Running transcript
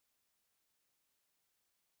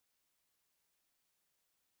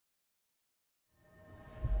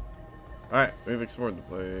Alright, we've explored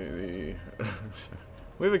the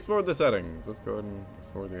we've explored the settings. Let's go ahead and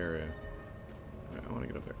explore the area. Right, I want to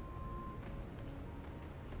get up there.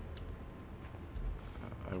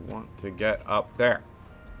 I want to get up there.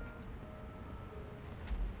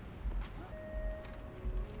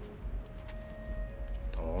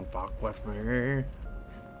 Don't fuck with me.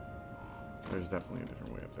 There's definitely a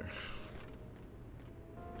different way up there.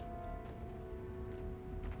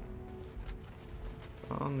 It's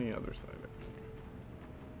on the other side, I think.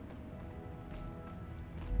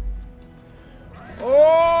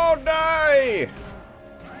 Oh, die!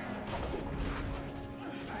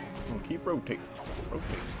 Oh, keep rotating.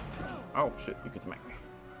 Rotate. Oh, shit, you could smack me.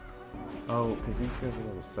 Oh, because these guys are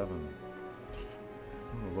level 7.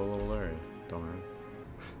 Oh, low level area, dumbass.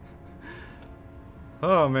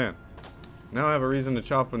 Oh, man. Now I have a reason to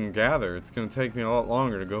chop and gather. It's going to take me a lot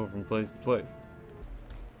longer to go from place to place.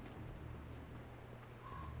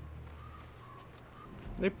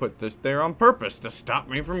 They put this there on purpose to stop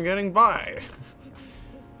me from getting by.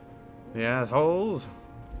 The assholes.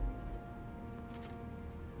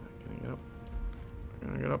 Can I get up?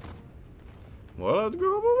 Can I get up? Well, let's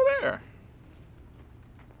go up over there.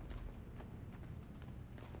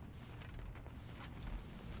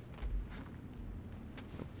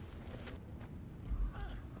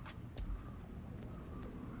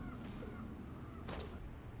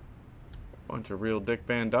 Bunch of real Dick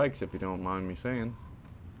Van Dykes, if you don't mind me saying.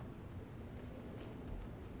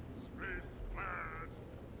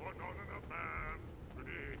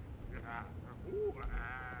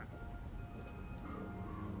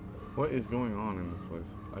 What is going on in this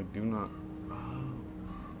place? I do not... Oh.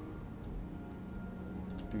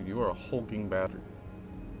 Dude, you are a hulking bastard.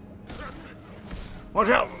 Watch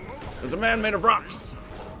out! There's a man made of rocks!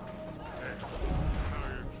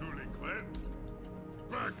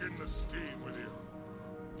 In the steam with you.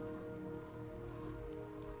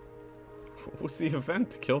 What's the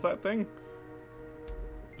event? Kill that thing?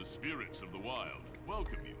 The spirits of the wild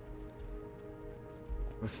welcome you.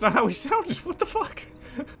 That's not how he sounded. What the fuck?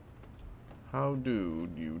 How do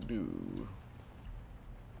you do?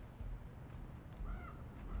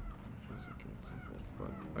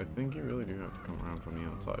 But I think you really do have to come around from the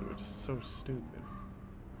outside, which is so stupid.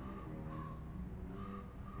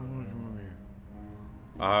 I want to come over here.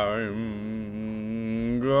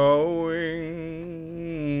 I'm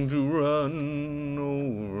going to run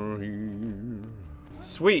over here.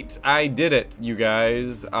 Sweet, I did it, you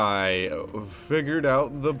guys. I figured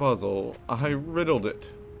out the puzzle. I riddled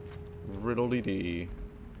it. Riddle-dee-dee.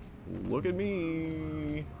 Look at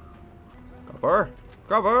me. Copper!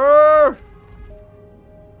 Copper!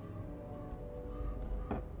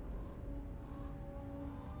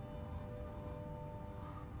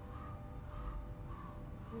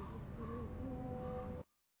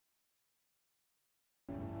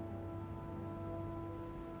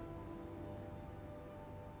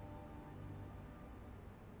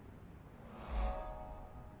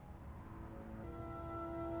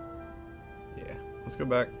 Yeah, let's go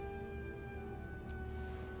back.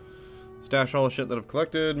 Stash all the shit that I've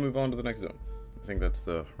collected, move on to the next zone. I think that's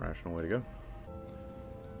the rational way to go.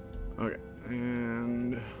 Okay,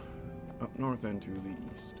 and up north and to the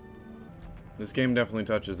east. This game definitely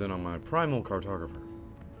touches in on my primal cartographer.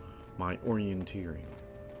 My orienteering.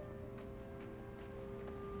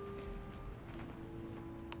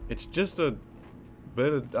 It's just a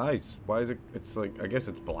bit of ice. Why is it? It's like, I guess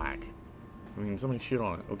it's black. I mean, somebody shit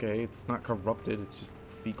on it. Okay, it's not corrupted, it's just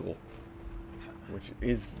fecal. Which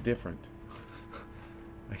is different.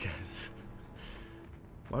 I guess.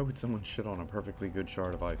 Why would someone shit on a perfectly good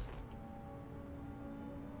shard of ice?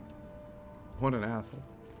 What an asshole.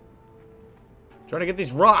 Trying to get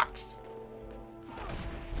these rocks!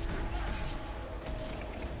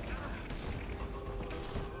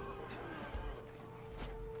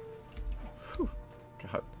 Whew.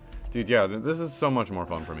 God. Dude, yeah, this is so much more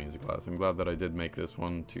fun for me as a class. I'm glad that I did make this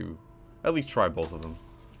one to at least try both of them.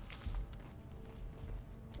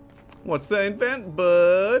 What's the event,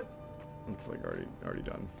 bud? It's like already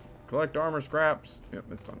done. Collect armor scraps. Yep,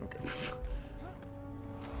 it's done. Okay.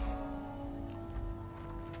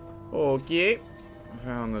 Okay.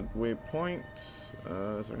 Found the waypoint.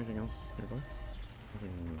 Is there anything else nearby?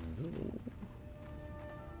 Nothing visible.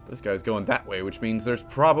 This guy's going that way, which means there's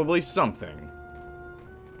probably something.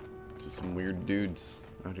 Just some weird dudes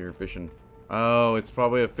out here fishing. Oh, it's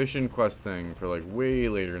probably a fishing quest thing for like way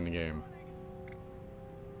later in the game.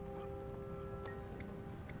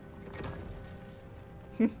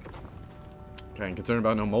 Okay, ain't concerned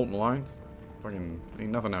about no molten lines. Fucking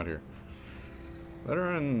ain't nothing out here.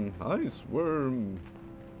 Veteran ice worm.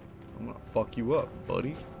 I'm gonna fuck you up,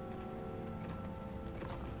 buddy.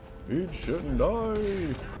 It shouldn't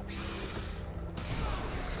die.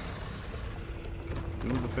 Do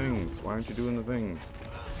the things. Why aren't you doing the things?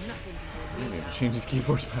 You need to change his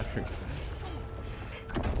keyboard's batteries.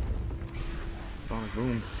 Sonic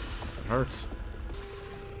boom. It hurts.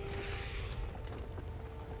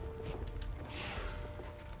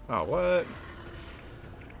 Oh, what?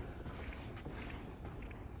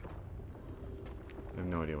 I have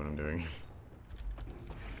no idea what I'm doing.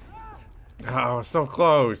 Oh, so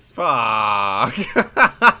close. Fuck.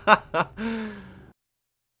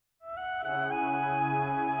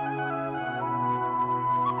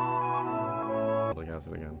 It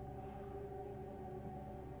again.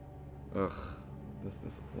 Ugh, this is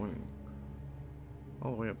disappointing. All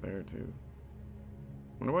the way up there too.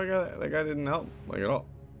 Wonder why that guy didn't help like at all.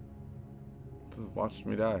 Just watched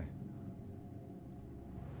me die.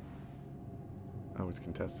 Oh, it's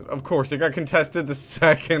contested. Of course, it got contested the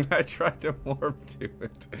second I tried to warp to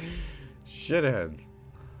it. Shitheads.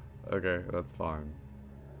 Okay, that's fine.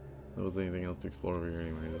 There wasn't anything else to explore over here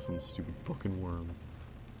anyway. Just some stupid fucking worm.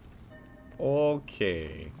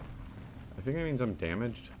 Okay. I think that means I'm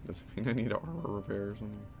damaged. Does it mean I need armor repair or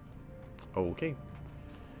something? Okay.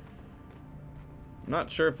 I'm not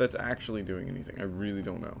sure if that's actually doing anything. I really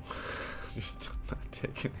don't know. Just not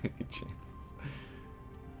taking any chances.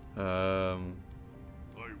 I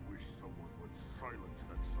wish someone would silence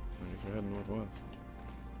that sound. I guess we're heading northwest.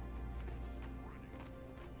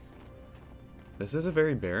 This is a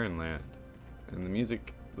very barren land. And the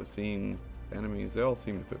music, the scene, the enemies, they all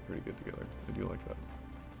seem to fit pretty good together. I do like that.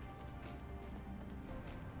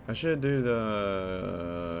 I should do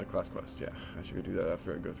the class quest. Yeah, I should go do that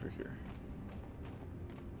after I go through here.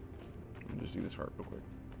 I'll just do this heart real quick.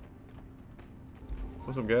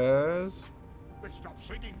 What's up, guys? They stopped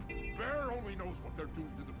singing. Bear only knows what they're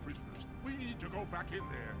doing to the prisoners. We need to go back in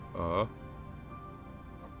there.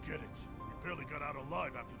 Forget it. We barely got out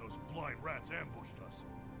alive after those blind rats ambushed us.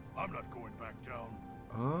 I'm not going back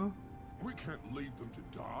down. We can't leave them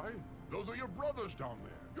to die. Those are your brothers down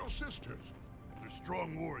there. Your sisters. They're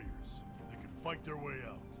strong warriors. They can fight their way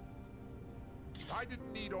out. If I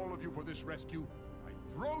didn't need all of you for this rescue, I'd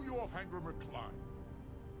throw you off Hangar McCline.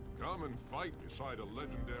 Come and fight beside a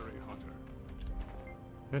legendary hunter.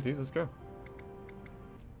 Yeah, dude, let's go.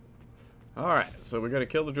 Alright, so we gotta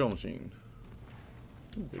kill the drill machine.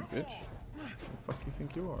 You big bitch. Who the fuck you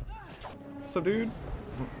think you are? What's up, dude?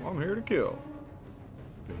 I'm here to kill.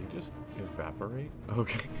 Did he just evaporate?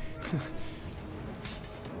 Okay.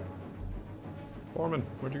 Foreman,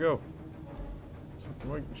 where'd you go?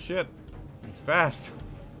 Wait, shit. He's fast.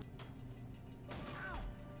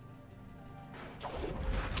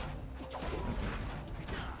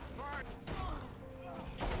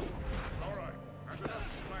 Alright, that's enough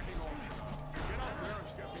slacking off. Get out there and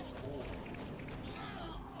get these fools.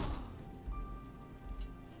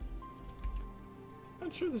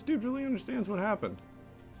 Not sure this dude really understands what happened.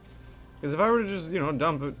 Because if I were to just, you know,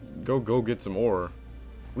 dump it, go get some ore.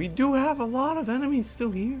 We do have a lot of enemies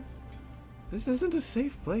still here. This isn't a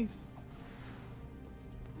safe place.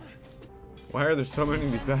 Why are there so many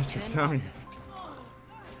of these bastards down here?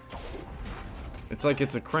 It's like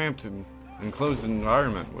it's a cramped and enclosed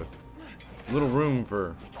environment with little room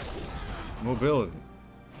for mobility.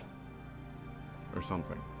 Or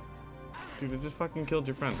something. Dude, I just fucking killed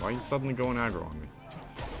your friend. Why are you suddenly going aggro on me?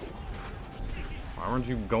 Why weren't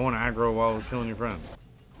you going aggro while I was killing your friend?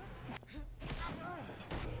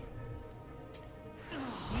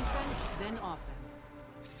 Defense, then offense.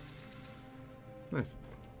 Nice.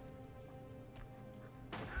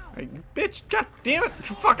 Hey, you bitch! God damn it!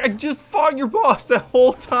 Fuck! I just fought your boss that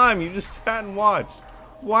whole time. You just sat and watched.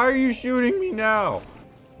 Why are you shooting me now?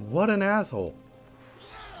 What an asshole!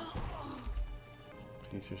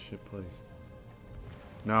 Piece of shit place.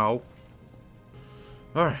 No.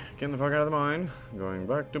 Alright, getting the fuck out of the mine. Going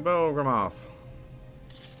back to Belgramoth.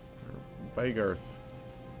 Or Bagarth.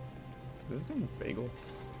 Is his name Bagel?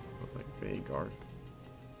 Or like Bagarth?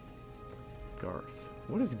 Garth.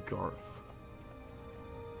 What is Garth?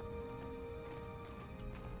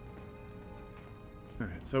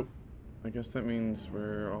 Alright, so I guess that means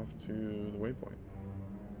we're off to the waypoint.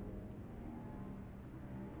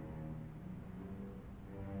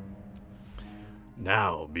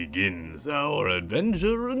 Now begins our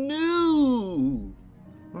adventure anew!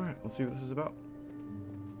 Alright, let's see what this is about.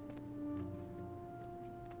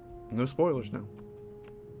 No spoilers now.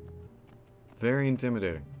 Very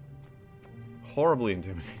intimidating. Horribly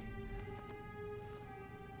intimidating.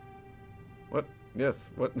 What?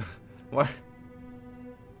 Yes, what? Why?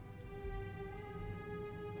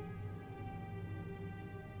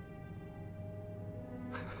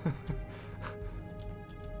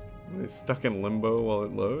 It's stuck in limbo while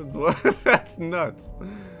it loads? What? That's nuts.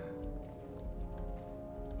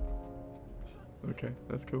 Okay,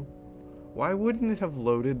 that's cool. Why wouldn't it have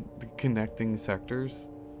loaded the connecting sectors?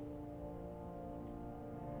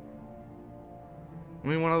 I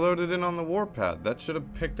mean, when I loaded in on the warpad, that should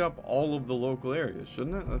have picked up all of the local areas,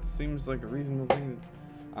 shouldn't it? That seems like a reasonable thing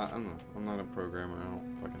to... I don't know. I'm not a programmer. I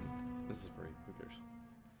don't fucking... This is free. Who cares?